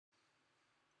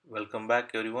Welcome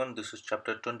back everyone, this is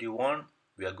chapter 21.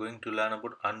 We are going to learn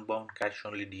about unbound cache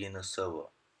only DNS server.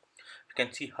 You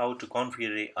can see how to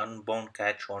configure a unbound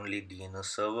cache only DNS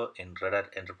server in Red Hat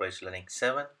Enterprise Linux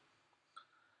 7,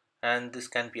 and this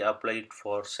can be applied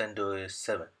for CentOS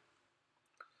 7.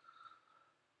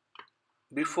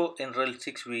 Before in RHEL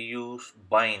 6 we use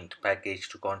bind package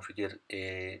to configure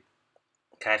a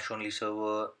cache only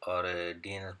server or a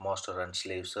DNS master and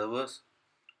slave servers,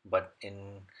 but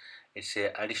in it's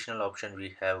a additional option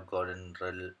we have got in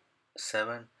RHEL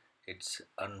 7. It's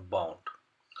unbound.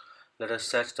 Let us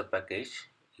search the package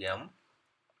yum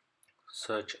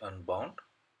search unbound.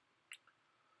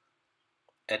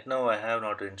 At now I have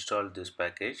not installed this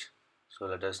package, so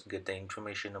let us get the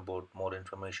more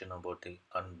information about the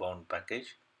unbound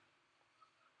package.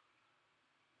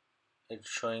 It's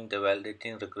showing the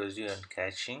validating, recursive and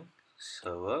caching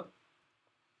server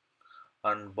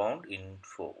unbound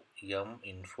info yum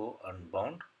info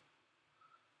unbound.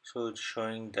 So it's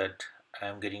showing that I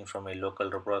am getting from a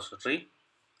local repository,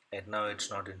 and now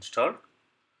it's not installed.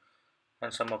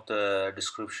 And some of the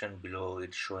description below,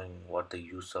 it's showing what the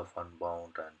use of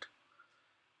unbound and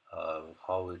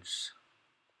how it's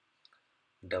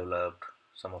developed,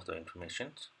 some of the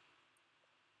informations.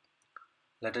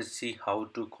 Let us see how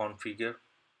to configure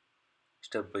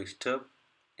step by step.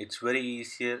 It's very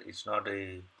easier, it's not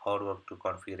a hard work to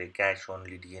configure a cache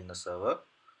only DNS server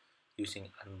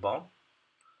using unbound.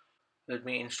 Let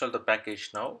me install the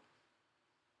package now.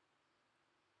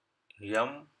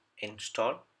 Yum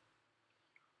install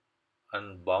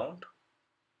unbound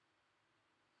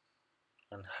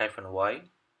and -y.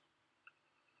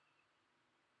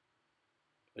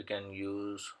 We can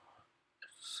use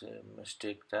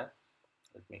mistake there.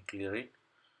 Let me clear it.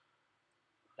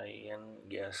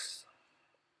 Yes.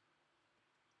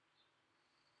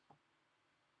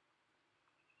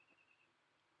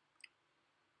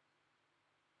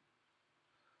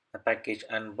 The package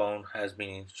unbound has been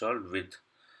installed with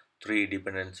 3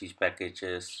 dependencies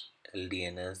packages: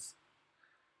 LDNS,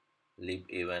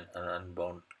 libeven and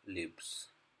unbound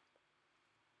libs.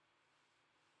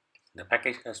 The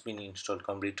package has been installed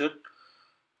completed.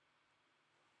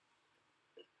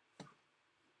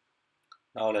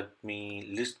 Now let me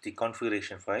list the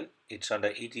configuration file. It's under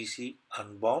etc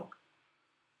unbound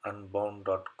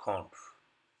unbound.conf.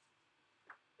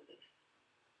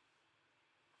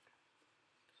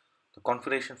 The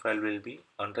configuration file will be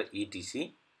under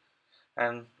etc,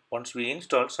 and once we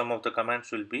install, some of the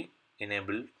commands will be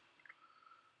enabled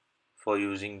for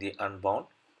using the unbound.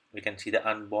 We can see the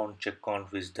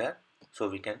unbound-checkconf is there, so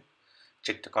we can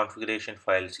check the configuration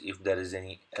files if there is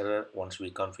any error once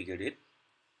we configured it.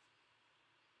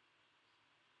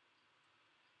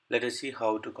 Let us see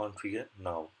how to configure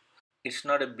now. It's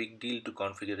not a big deal to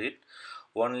configure it,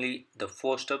 only the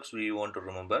 4 steps we want to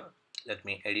remember. Let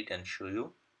me edit and show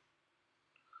you.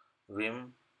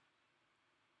 Vim,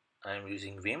 I am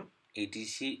using Vim,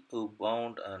 etc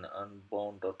unbound and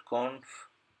unbound.conf.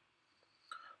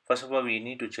 First of all, we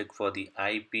need to check for the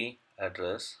IP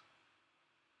address,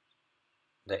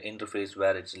 the interface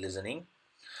where it's listening.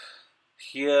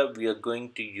 Here we are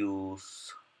going to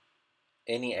use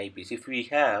any IPs. If we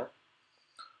have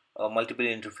multiple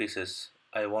interfaces,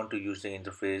 I want to use the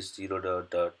interface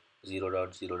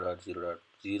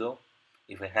 0.0.0.0.0.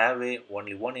 If I have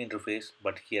only one interface,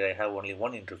 but here I have only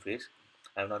one interface,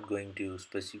 I'm not going to use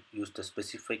the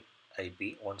specific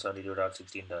IP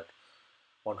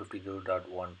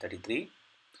 172.16.152.133.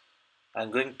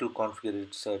 I'm going to configure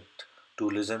it set to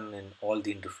listen in all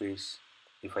the interface.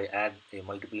 If I add a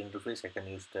multiple interface, I can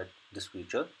use this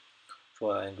feature.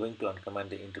 So I'm going to uncommand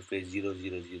the interface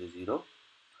 0000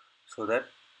 so that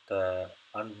the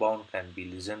unbound can be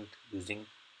listened using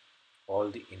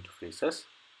all the interfaces.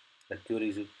 The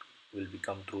queries will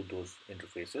become through those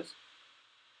interfaces.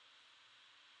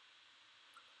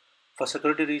 For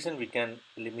security reason, we can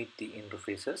limit the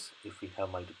interfaces if we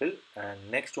have multiple.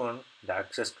 And next one, the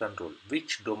access control.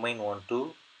 Which domain want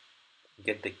to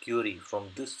get the query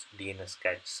from this DNS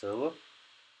cache server?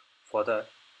 For that,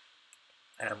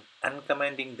 I am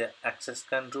uncommanding the access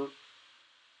control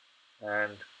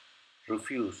and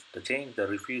change the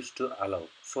refuse to allow,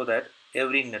 so that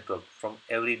every network from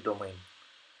every domain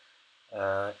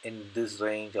in this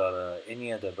range or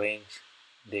any other range,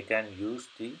 they can use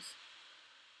these.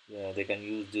 They can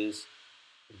use this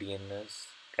DNS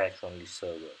cache only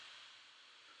server.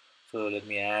 So let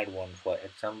me add one for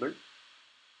example.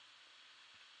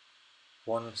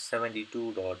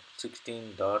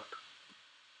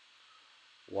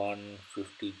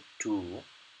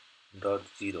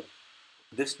 172.16.152.0.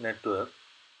 This network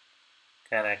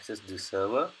can access this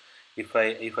server. If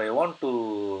I want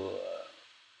to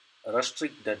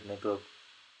restrict that network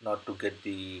not to get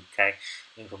the cache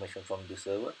information from the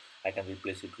server, I can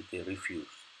replace it with a refuse,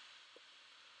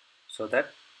 so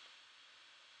that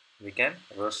we can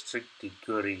restrict the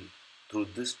query through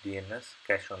this DNS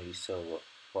cache only server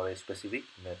for a specific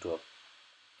network.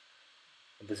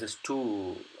 This is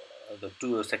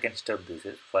the second step. This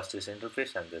is first is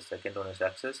interface, and the second one is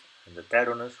access, and the third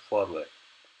one is forward.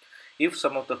 If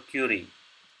some of the query,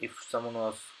 if someone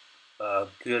was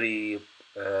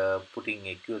putting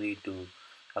a query to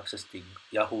access the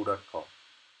yahoo.com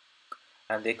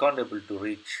and they can't able to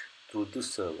reach through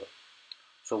this server,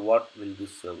 so what will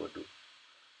this server do?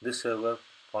 This server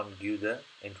can't give the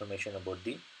information about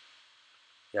the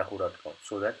yahoo.com,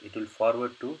 so that it will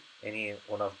forward to any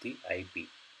one of the IP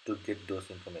to get those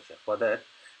information. For that,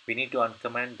 we need to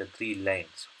uncommand the three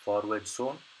lines: forward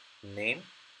zone, name,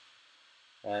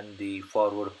 and the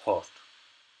forward host.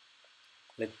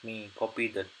 Let me copy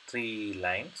the three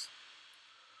lines.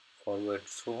 Forward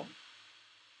zone,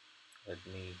 let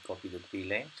me copy the three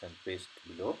lines and paste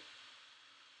below.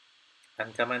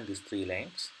 Uncomment these three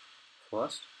lines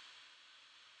first.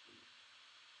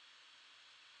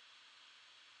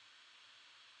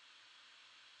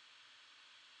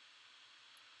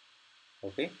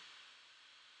 Okay,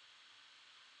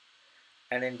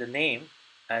 and in the name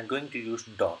I'm going to use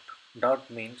dot. Dot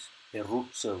means a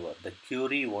root server. The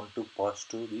query want to pass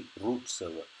to the root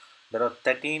server. There are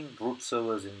 13 root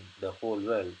servers in the whole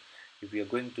world. If you are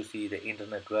going to see the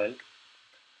internet world,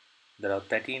 there are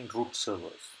 13 root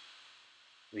servers.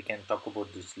 We can talk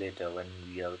about this later when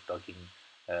we are talking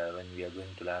when we are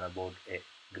going to learn about a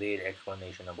great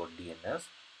explanation about DNS.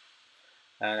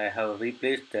 And I have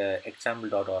replaced the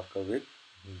example.org with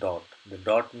dot. The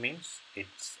dot means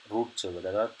it's root server.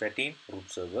 There are 13 root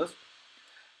servers,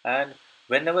 and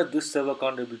whenever this server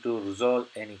can't able to resolve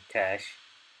any cache,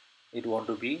 it want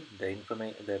to be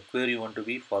the query want to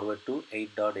be forward to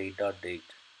 8.8.8.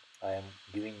 I am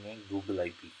giving a Google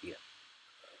IP here,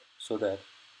 so that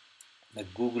the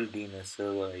Google DNS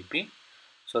server IP,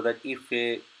 so that if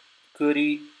a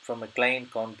query from a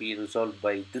client can't be resolved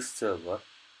by this server,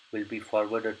 will be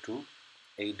forwarded to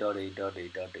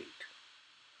 8.8.8.8.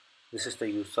 This is the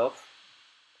use of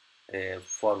a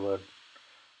forward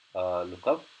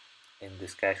lookup in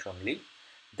this cache only.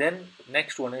 Then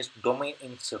next one is domain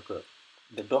inserter.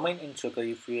 The domain inserter,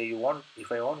 if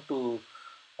I want to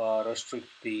restrict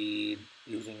the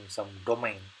using some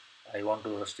domain, I want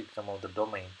to restrict some of the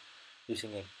domain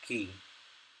using a key,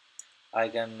 I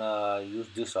can use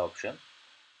this option.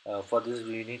 For this,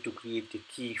 we need to create a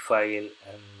key file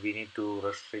and we need to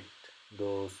restrict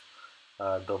those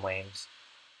domains.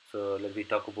 So let me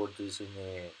talk about this in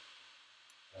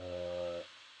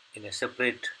a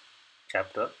separate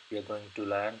chapter. We are going to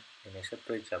learn in a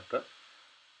separate chapter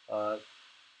uh,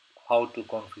 how to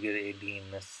configure a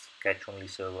DNS cache only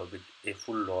server with a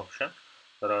full option.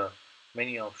 There are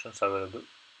many options available.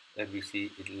 Let me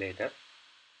see it later.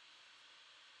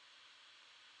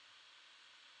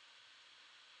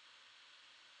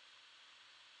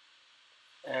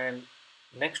 And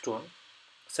next one,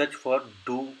 search for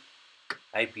do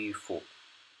IPv4.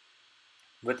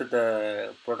 Whether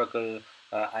the protocol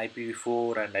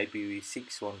IPv4 and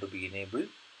IPv6 want to be enabled.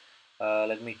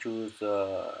 Let me choose,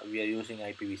 we are using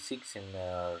IPv6 in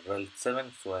RHEL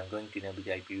 7, so I'm going to enable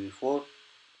the IPv4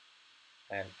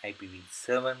 and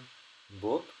IPv7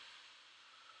 both.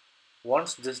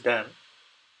 Once this done,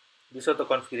 these are the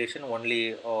configuration.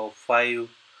 Only 5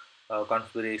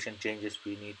 configuration changes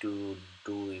we need to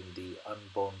do in the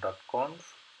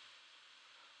unbound.conf.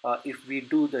 If we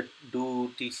do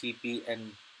TCP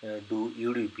and do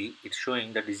UDP, it's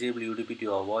showing the disable UDP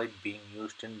to avoid being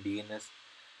used in DNS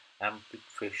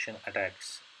amplification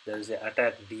attacks. There is an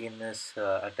attack, DNS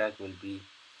attack will be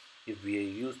if we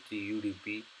use the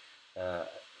UDP,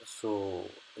 so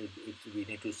we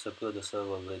need to secure the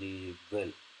server very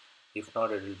well. If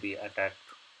not, it will be attacked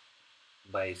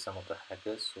by some of the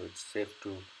hackers, so it's safe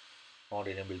to not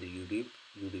enable the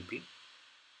UDP.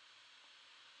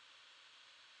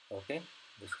 Okay,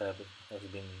 this has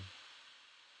been,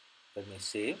 let me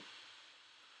save.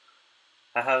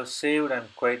 I have saved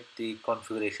and quit the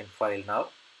configuration file now.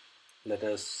 Let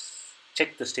us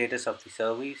check the status of the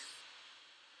service.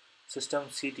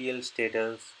 Systemctl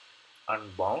status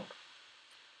unbound.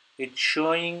 It's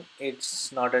showing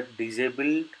it's not at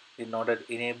disabled, it's not at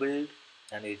enabled,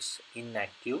 and it's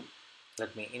inactive.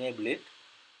 Let me enable it.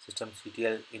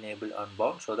 Systemctl enable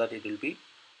unbound, so that it will be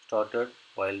started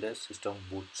while the system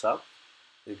boots up.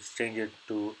 It's changed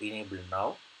to enable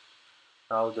now.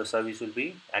 Now the service will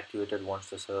be activated once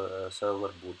the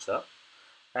server boots up.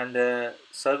 and the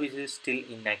service is still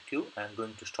inactive. I'm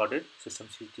going to start it.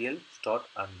 Systemctl start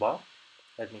unbound.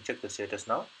 Let me check the status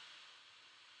now.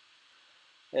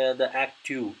 The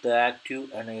active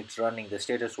and it's running. The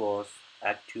status was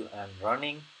active and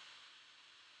running,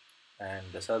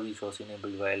 and the service was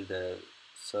enabled while the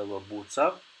server boots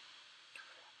up.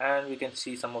 And we can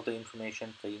see some of the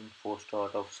information. The info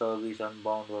start of service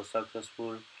unbound was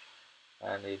successful,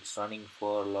 and it's running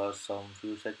for last some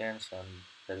few seconds, and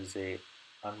there is a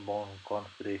unbound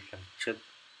configuration check.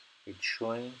 It's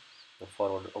showing the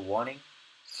forward a warning.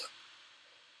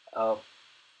 uh,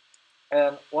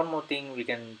 and one more thing, we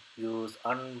can use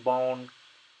unbound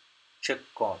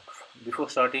checkconf. Before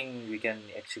starting, we can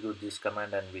execute this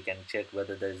command and we can check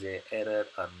whether there is a error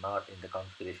or not in the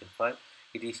configuration file.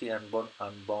 etc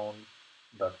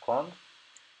unbound.conf.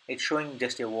 It's showing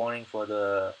just a warning for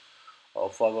the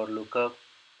forward lookup.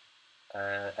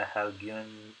 I have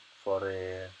given for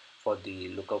the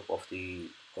lookup of the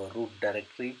root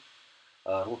directory,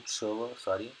 root server.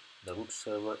 Sorry, the root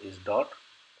server is dot.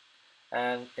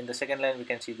 And in the second line, we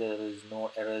can see there is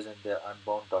no errors in the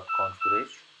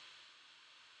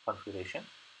unbound.configuration.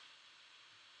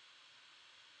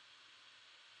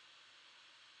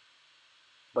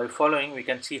 By following, we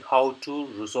can see how to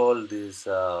resolve this,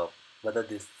 whether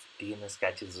this DNS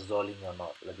cache is resolving or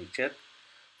not. Let me check.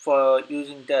 For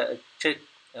using the check,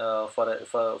 for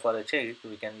a check,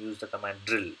 we can use the command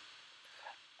drill.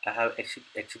 I have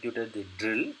executed the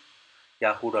drill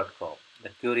yahoo.com. The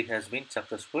query has been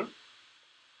successful.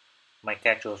 My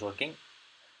cache was working.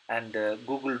 And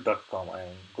google.com, I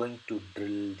am going to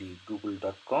drill the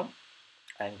google.com.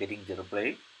 I am getting the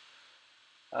reply.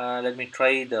 Let me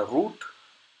try the root.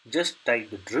 Just type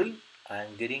the drill. I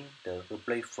am getting the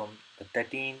reply from the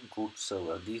 13 root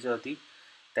server. These are the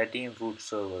 13 root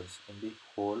servers in the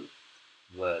whole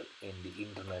world, in the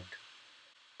internet.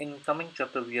 In coming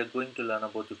chapter, we are going to learn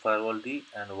about the firewall D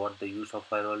and what the use of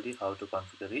firewall D, how to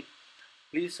configure it.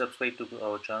 Please subscribe to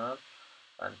our channel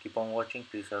and keep on watching.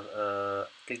 Please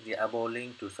click the above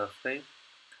link to subscribe,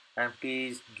 and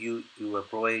please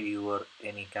provide your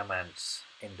any comments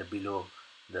in the below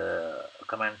the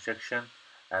comment section,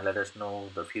 and let us know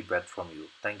the feedback from you.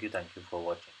 Thank you for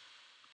watching.